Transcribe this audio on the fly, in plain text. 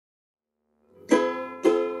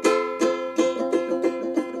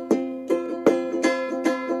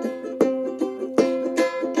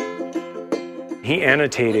He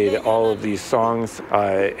annotated all of these songs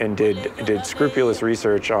and did scrupulous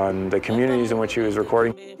research on the communities in which he was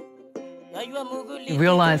recording. He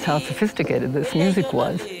realized how sophisticated this music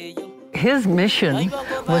was. His mission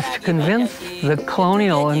was to convince the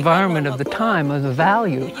colonial environment of the time of the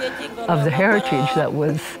value of the heritage that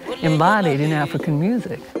was embodied in African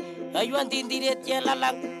music.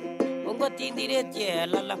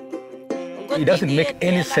 It doesn't make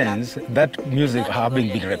any sense that music having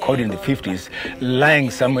been recorded in the 50s, lying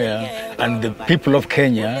somewhere, and the people of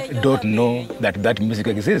Kenya don't know that that music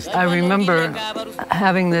exists. I remember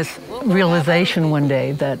having this realization one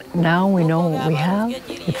day that now we know what we have,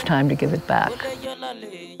 it's time to give it back.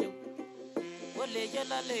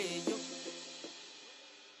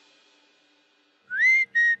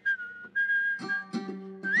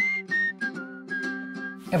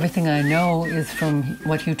 Everything I know is from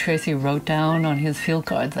what Hugh Tracy wrote down on his field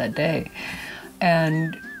cards that day.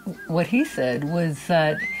 And what he said was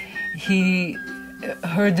that he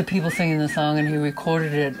heard the people singing the song and he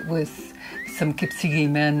recorded it with some Kipsigi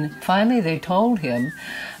men. Finally, they told him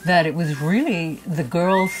that it was really the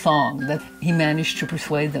girls' song that he managed to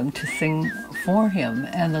persuade them to sing for him.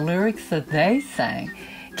 And the lyrics that they sang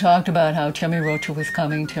talked about how Chemirocha was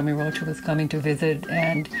coming to visit,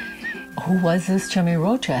 and who was this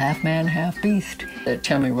Chemirocha, half man, half beast? That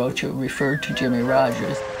Chemirocha referred to Jimmy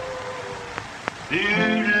Rogers.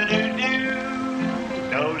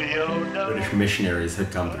 British missionaries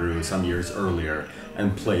had come through some years earlier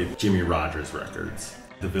and played Jimmy Rogers records.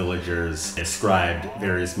 The villagers ascribed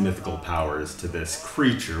various mythical powers to this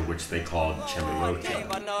creature, which they called Chemirocha.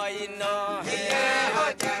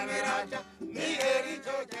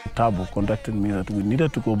 Tabu contacted me that we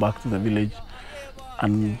needed to go back to the village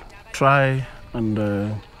and try and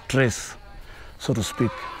trace, so to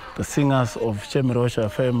speak, the singers of Chemirocha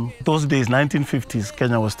fame. Those days, 1950s,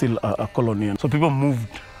 Kenya was still a colony. So people moved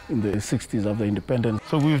in the 60s after independence.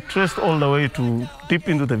 So we've traced all the way to deep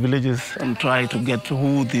into the villages and try to get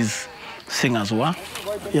who these singers were.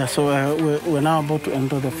 Yeah, so we're now about to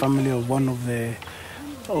enter the family of one of the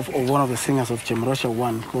singers of Chemirocha,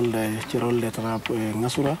 one called Chirol Trap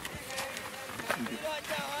Ngasura.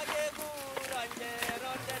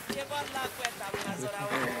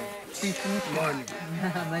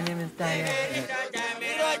 My name is Diane.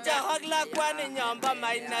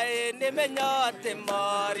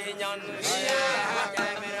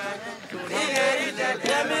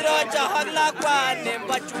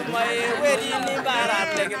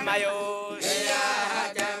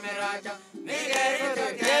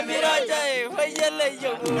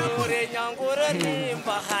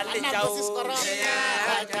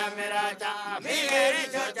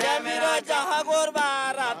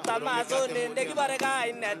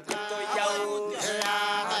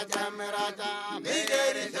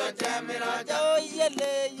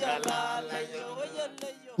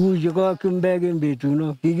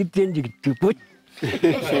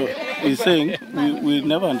 So he's saying we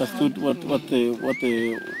never understood what the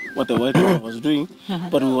white man was doing,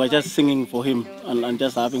 but we were just singing for him and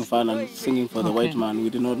just having fun and singing for the white man. We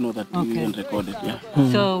did not know that we didn't record it. Yeah.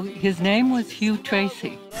 So his name was Hugh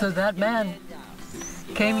Tracy. So that man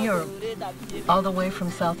came here all the way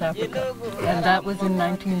from South Africa, and that was in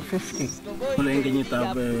 1950.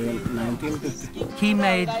 He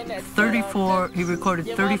made 34, he recorded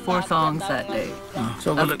 34 songs that day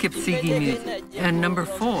of Kipsigi music. And number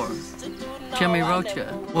 4,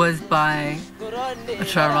 Chemirocha, was by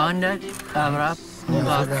Charanda Arap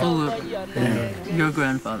your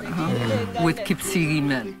grandfather, with Kipsigi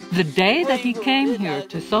men. The day that he came here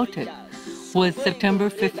to Sotek was September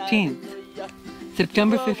 15th.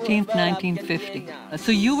 September 15th, 1950.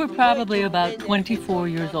 So you were probably about 24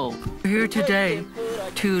 years old. We're here today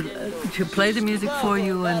to play the music for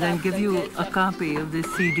you and then give you a copy of this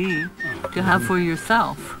CD to have for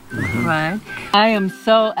yourself, right? I am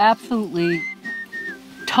so absolutely,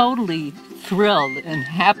 totally thrilled and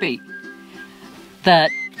happy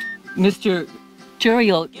that Mr.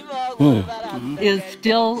 Cheriot is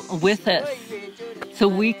still with us, so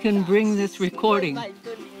we can bring this recording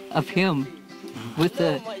of him with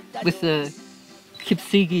the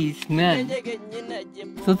Kipsigi's men.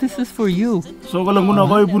 So this is for you. So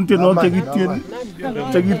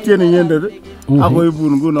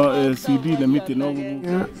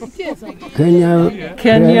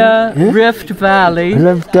Kenya, Rift Valley,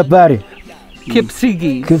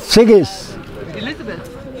 Kipsigi. Kipsigis. Elizabeth,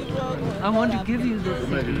 I want to give you this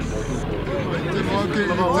CD.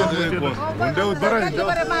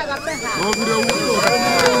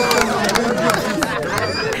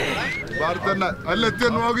 I let you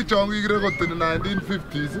know we in the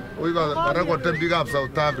 1950s. We got a record of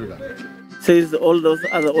South Africa. says all those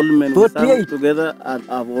other old men who sang together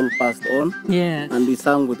have all passed on. Yes. And he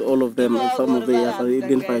sang with all of them. And some of the, yes, I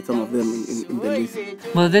identified some of them in the list.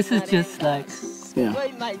 Well, this is just like... Yeah.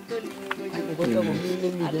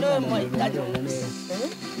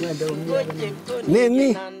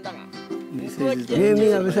 Mimi.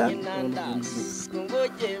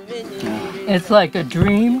 It's like a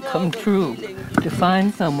dream come true to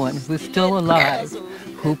find someone who's still alive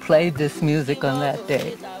who played this music on that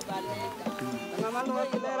day.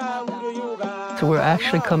 So we're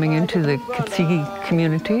actually coming into the Kipsigi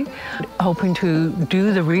community, hoping to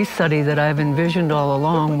do the restudy that I've envisioned all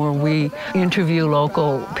along, where we interview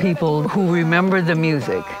local people who remember the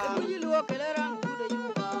music.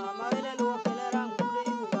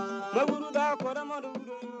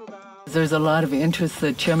 There's a lot of interest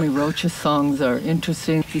that Chemirocha songs are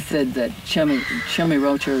interesting. He said that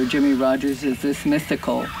Chemirocha or Jimmy Rogers is this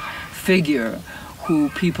mythical figure who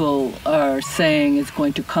people are saying is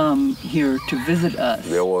going to come here to visit us.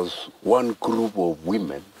 There was one group of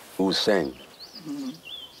women who sang,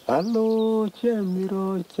 Hello,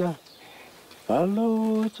 Chemirocha,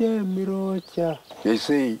 hello, Chemirocha. They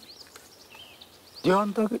say,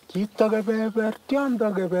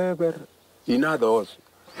 in other words,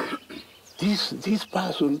 this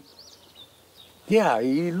person, yeah,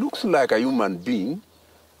 he looks like a human being.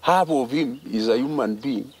 Half of him is a human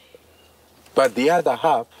being, but the other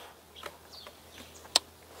half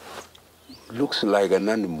looks like an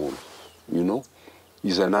animal, you know?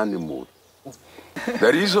 He's an animal.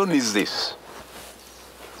 The reason is this.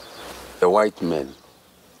 The white men,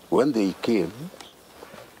 when they came,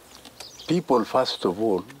 people first of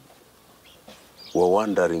all were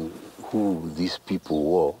wondering who these people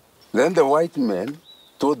were. Then the white men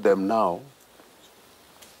told them now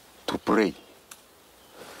to pray.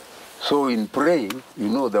 So in praying, you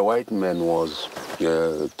know, the white man was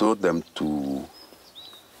told them to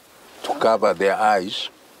cover their eyes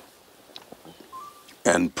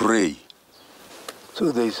and pray.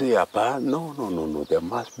 So they say, no, there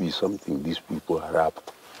must be something these people are up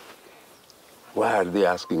to. Why are they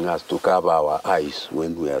asking us to cover our eyes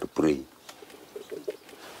when we are praying?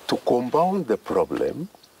 To compound the problem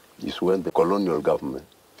is when the colonial government,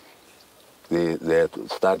 they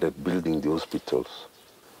started building the hospitals.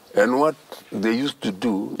 And what they used to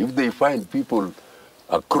do, if they find people,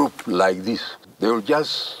 a group like this, they will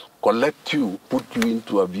just collect you, put you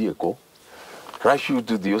into a vehicle, rush you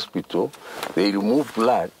to the hospital, they remove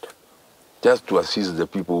blood just to assist the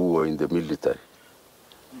people who were in the military.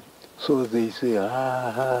 So they say,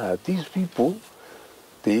 these people,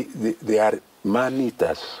 they are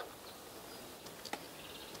man-eaters.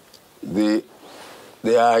 The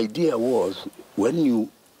idea was when you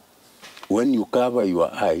cover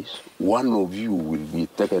your eyes, one of you will be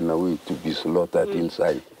taken away to be slaughtered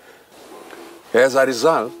inside. As a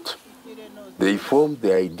result, they formed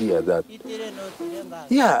the idea that,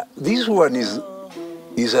 yeah, this one is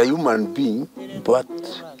a human being, but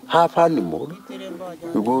half animal,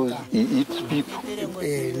 because he eats people.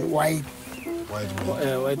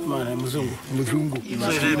 White man, Muzungu.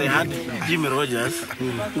 So they had Jimmy Rogers.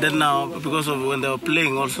 Then now, because of when they were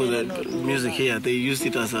playing also the music here, they used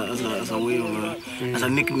it as a way of as a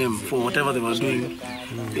nickname for whatever they were doing.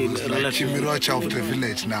 Like Chemirocha of the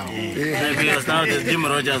village now. Because now there's Jimmy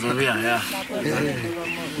Rogers over here, yeah.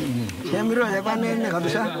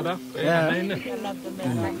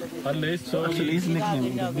 Actually, his nickname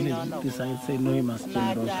in the village, this I say, know him as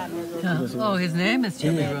Chemirocha. Oh, his name is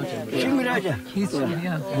Chemirocha. Chemirocha. He's,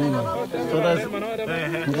 yeah.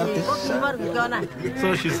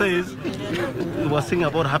 So she says, we were singing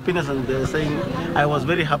about happiness, and they're saying, I was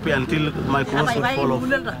very happy until my clothes would fall off.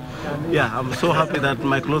 Yeah, I'm so happy that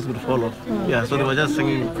my clothes would fall off. Yeah, so they were just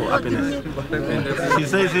singing for happiness. She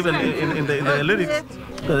says even in the lyrics,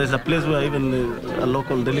 there's a place where even a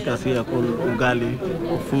local delicacy called ugali,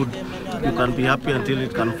 food, you can be happy until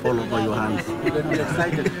it can fall over your hands.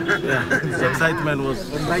 Yeah, the excitement was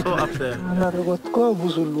so up there.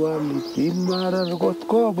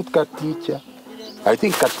 I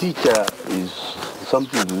think katicha is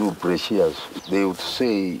something to do precious. They would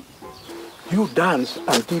say, you dance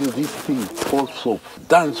until this thing falls off.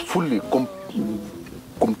 Dance fully,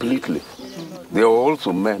 completely. There were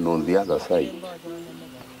also men on the other side.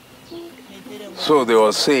 So they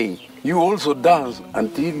were saying, you also dance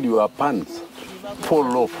until your pants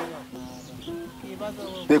fall off.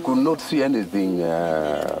 They could not see anything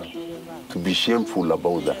to be shameful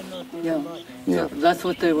about that. Yeah. Yeah. So that's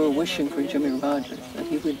what they were wishing for Jimmy Rogers, that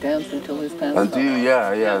he would dance until his pants fell off.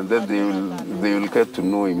 Yeah, and then they will get to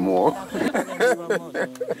know him more.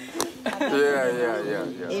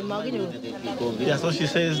 Yeah, so she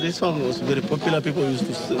says this song was very popular. People used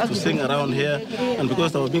to sing around here, and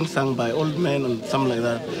because they were being sung by old men and something like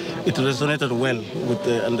that, it resonated well with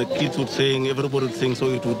and the kids would sing, everybody would sing, so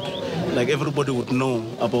it would, like everybody would know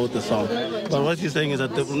about the song. But what she's saying is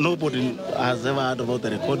that nobody has ever heard about the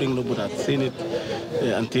recording, nobody had seen it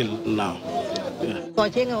until now. Yeah.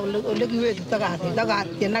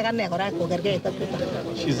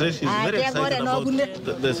 She says she's very excited about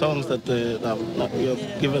the songs that you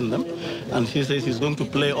have given them, and she says she's going to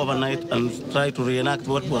play overnight and try to reenact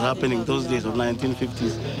what was happening those days of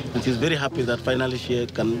 1950s, and she's very happy that finally she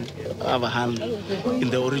can have a hand in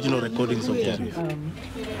the original recordings of that.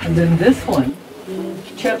 And then this one,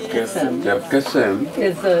 Chepkesem,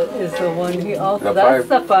 is the one he also, that's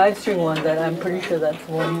the 5-string one that I'm pretty sure that's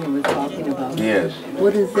the one he was talking about. Yes.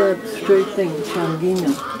 What is that straight thing,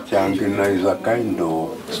 Changina? Changina is a kind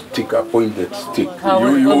of stick, a pointed stick.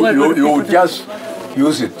 You just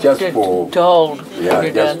use it just to hold. Yeah,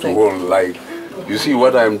 just dancing. To hold, like, you see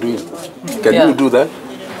what I'm doing? Can you do that?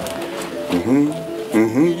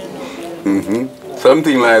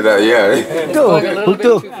 Something like that, yeah.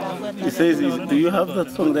 He says, do you have that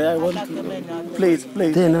song there? I want to play it.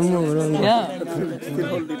 Yeah. Still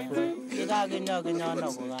hold it for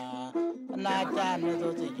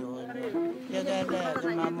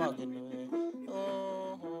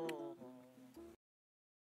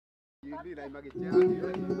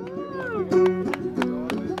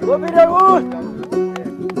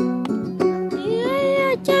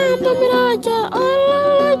Kemirocha,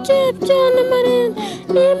 Allah chip John Morin,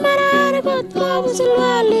 Nimarara got Cobus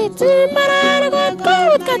Valley, Timarara got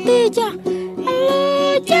Cobus Katija.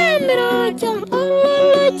 Allah Kemirocha,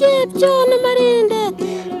 Allah chip John Morin,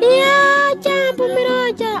 yeah,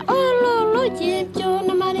 Kemirocha, Allah chip John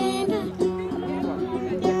Morin.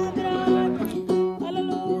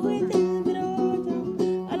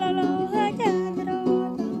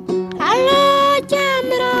 Allah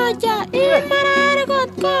Kemirocha, Nimarara got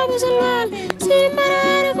Cobus Valley,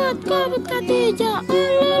 Timarara got Cobus Katija.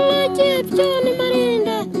 Allah chip John Morin,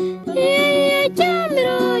 yeah,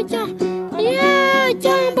 Kemirocha, yeah,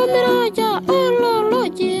 Kemirocha, Allah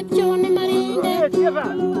chip John Morin.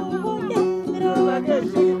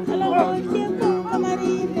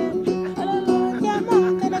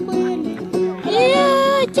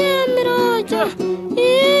 Yeah, Chemirocha,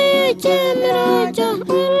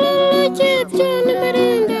 Allah chip John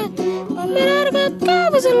Morin. Marargat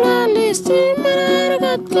Cobus Valley,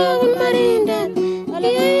 Marargat Cobus Morin.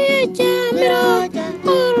 Yeah, Chemirocha,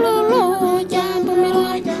 Allah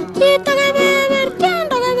Chemirocha, Chita Gaber,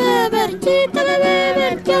 Chanta Gaber, Chita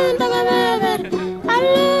Gaber, Chanta Gaber.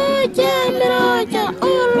 Allah Chemirocha,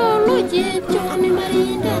 Allah chip John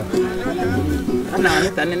Morin.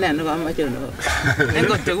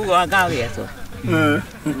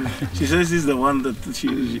 She says this is the one that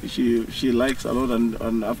she likes a lot,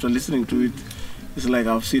 and after listening to it, it's like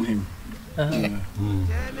I've seen him. Yeah.